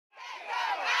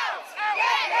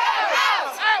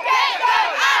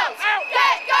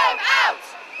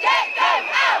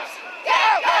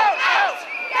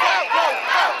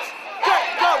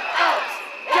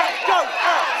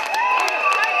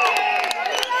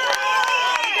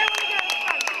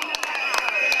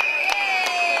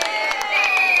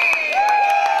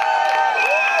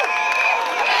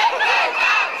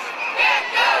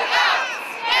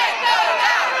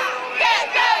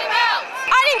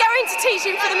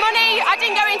money. I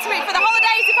didn't go into it for the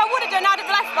holidays. If I would have done, I'd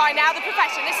have left by now the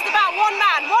profession. This is about one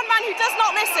man who does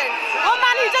not listen, one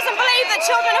man who doesn't believe that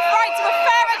children have right to a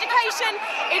fair education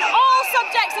in all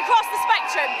subjects across the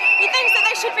spectrum. He thinks that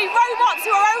they should be robots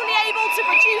who are only able to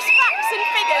produce facts and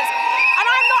figures. And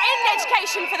I'm not in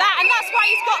education for that, and that's why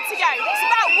he's got to go. It's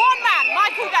about one man,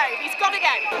 Michael Gove. He's got to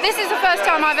go. This is the first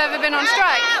time I've ever been on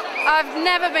strike. I've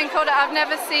never been called out. I've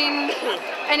never seen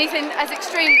anything as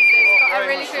extreme as this, but I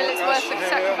really feel it's worth the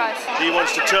sacrifice. He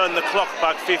wants to turn the clock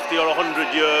back 50 or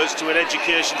 100 years to an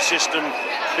education system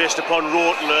based upon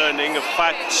rote learning of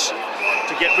facts,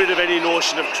 to get rid of any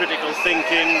notion of critical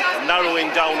thinking, narrowing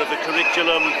down of the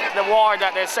curriculum. The war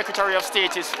that the Secretary of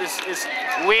State is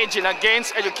waging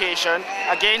against education,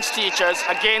 against teachers,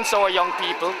 against our young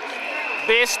people,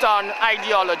 based on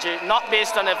ideology, not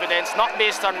based on evidence, not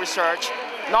based on research,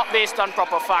 not based on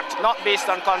proper fact, not based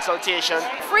on consultation.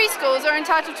 Free schools are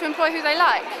entitled to employ who they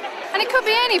like. And it could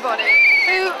be anybody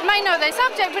who may know their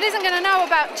subject but isn't going to know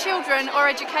about children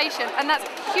or education, and that's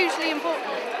hugely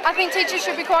important. I think teachers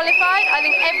should be qualified. I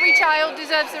think every child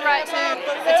deserves the right to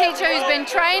a teacher who's been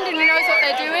trained and who knows what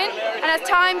they're doing and has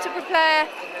time to prepare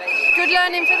good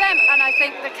learning for them, and I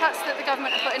think the cuts that the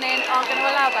government are putting in aren't going to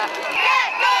allow that. Get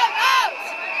Gove out!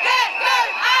 Get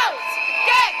Gove out!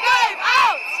 Get Gove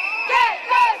out! Get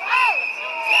Gove out!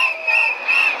 Get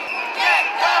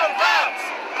Gove out!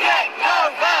 Get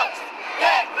Gove out!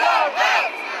 Get Gove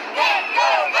out! Get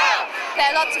Gove out! There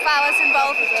are lots of hours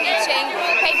involved with teaching.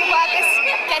 Paperwork is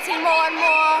getting more and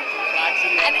more,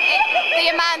 and the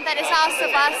amount that is asked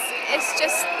of us is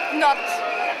just not.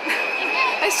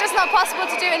 It's just not possible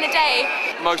to do in a day.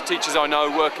 Most teachers I know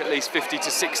work at least 50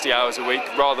 to 60 hours a week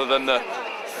rather than the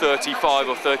 35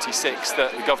 or 36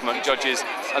 that the government judges,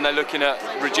 and they're looking at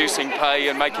reducing pay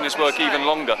and making us work even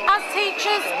longer. As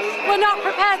teachers, we're not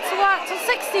prepared to work till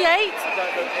 68,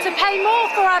 to pay more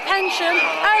for our pension,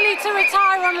 only to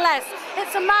retire on less.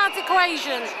 It's a mad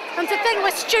equation, and to think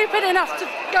we're stupid enough to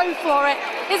go for it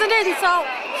is an insult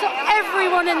to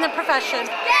everyone in the profession.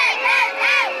 Get Gove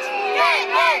out! Get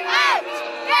Gove out!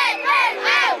 Get Gove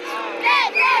out! Get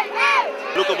Gove out!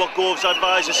 Look at what Gove's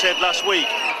advisor said last week,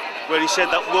 where he said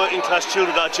that working class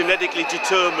children are genetically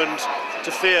determined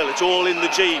to fail. It's all in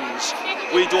the genes.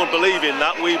 We don't believe in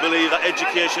that. We believe that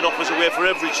education offers a way for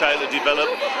every child to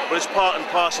develop, but it's part and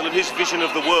parcel of his vision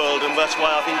of the world, and that's why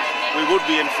I think we would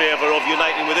be in favour of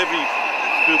uniting with every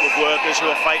group of workers who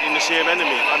are fighting the same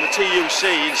enemy. And the TUC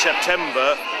in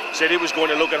September said it was going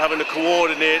to look at having a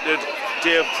coordinated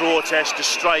day of protest, to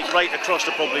strike right across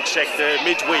the public sector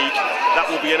midweek. That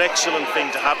will be an excellent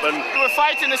thing to happen. We're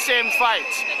fighting the same fight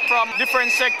from different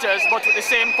sectors, but with the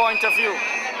same point of view.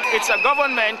 It's a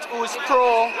government who's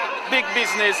pro big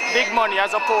business, big money,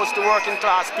 as opposed to working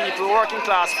class people, working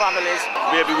class families.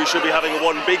 Maybe we should be having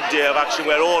one big day of action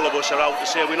where all of us are out to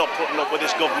say we're not putting up with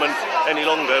this government any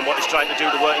longer and what it's trying to do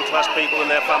to working class people and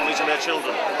their families and their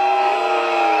children.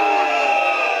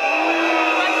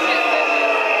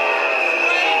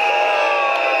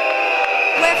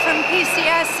 We're from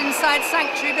PCS inside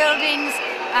sanctuary buildings,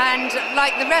 and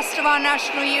like the rest of our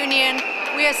national union,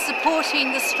 we are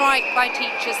supporting the strike by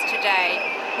teachers today.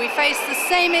 We face the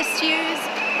same issues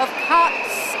of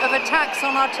cuts, of attacks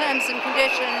on our terms and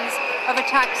conditions, of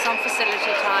attacks on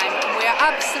facility time, and we are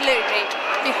absolutely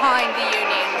behind the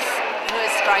unions who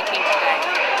are striking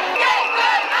today.